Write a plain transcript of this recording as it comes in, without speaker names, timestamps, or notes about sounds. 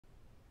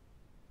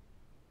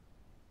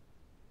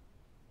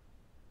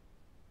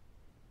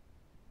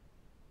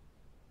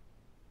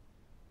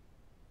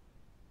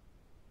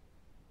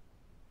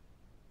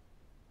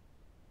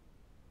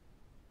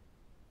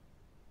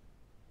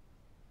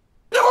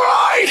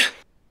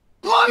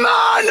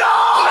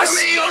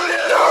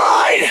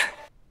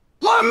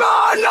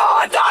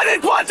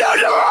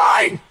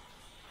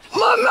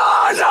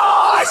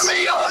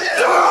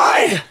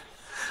Liberate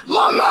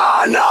my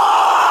mind.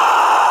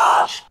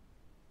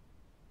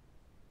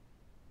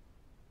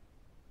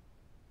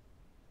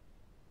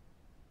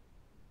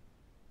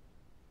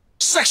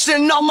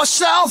 Section on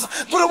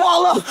myself, put it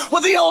all up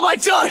with the all I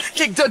done.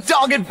 Kick the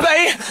dog at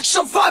bay,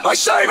 she'll fight by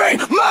saving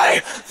me.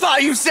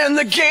 Thought you stand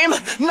the game,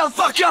 now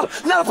fuck up,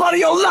 not a part of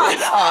your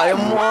life. I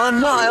am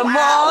one, I am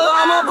all,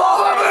 I'm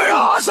above every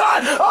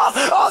outside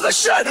of all the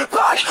shit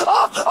back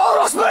up, or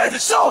else made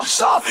so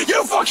soft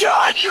you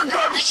forget. Your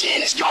garbage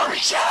in is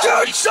garbage out.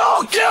 Dude,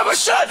 don't give a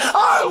shit,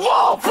 I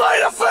won't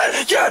play the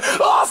fit. Get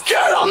off,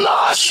 get on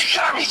the your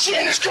garbage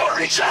in is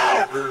garbage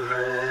out.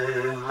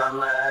 Liberate my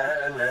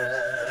mind.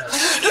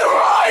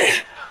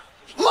 Liberate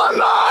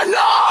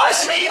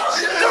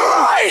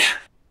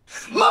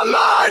my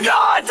mind.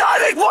 I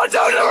think what to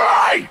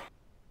liberate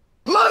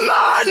my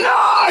mind.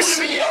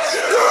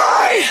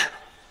 Liberate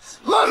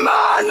my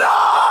mind.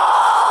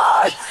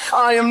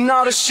 I am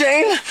not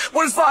ashamed.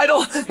 What is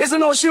vital is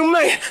an ocean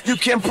made. You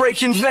can't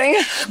break in vain,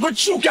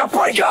 but you can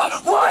break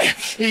away.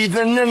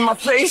 Even in my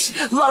face,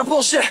 a lot of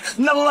bullshit,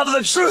 not a lot of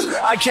the truth.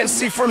 I can't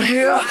see from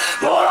here,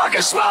 but I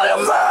can smell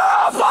your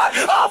mouth. Light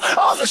up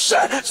all the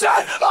shit,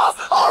 set up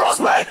all those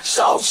men.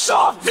 So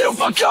soft, you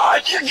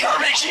forgot. Your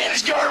garbage in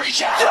is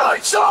garbage out. I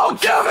don't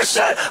give a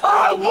shit,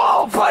 I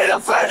won't play the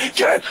fit.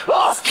 Get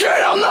off,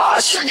 get on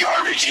us. Your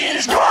garbage in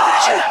is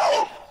garbage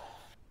out.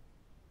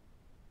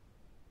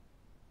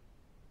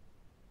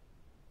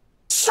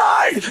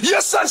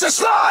 You're such a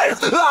slide.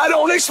 I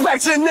don't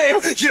expect a name.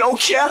 You don't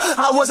care.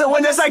 I wasn't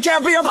witness. I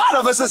can't be a part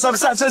of a system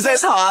such as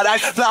this hard. I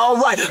fell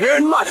right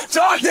in my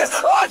darkness.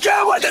 I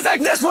can't wait to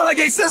take this.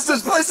 Renegade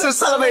sisters, places,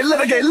 celebrate,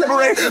 litigate,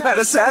 liberate. And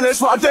the sadness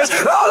for this.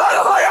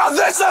 I have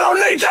this. I don't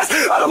need this.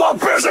 I don't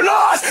want beers and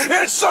eyes.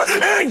 Insert,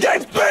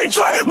 engage,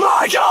 betray.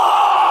 My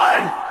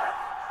God.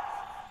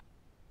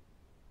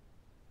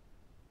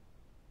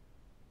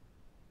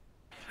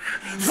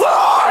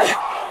 Fly.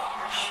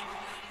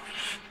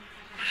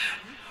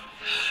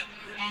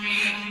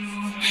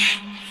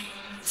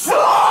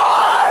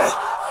 Fly!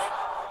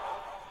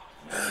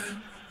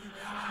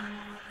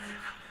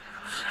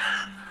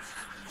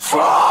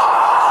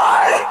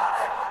 Fly!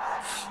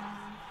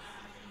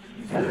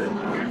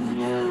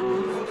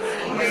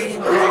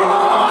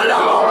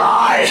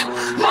 Liberate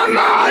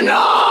my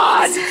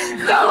mind.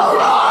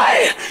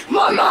 Liberate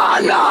my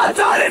mind.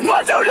 I didn't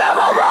want to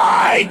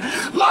liberate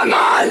my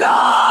mind.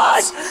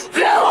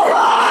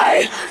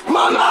 Liberate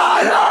my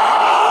mind.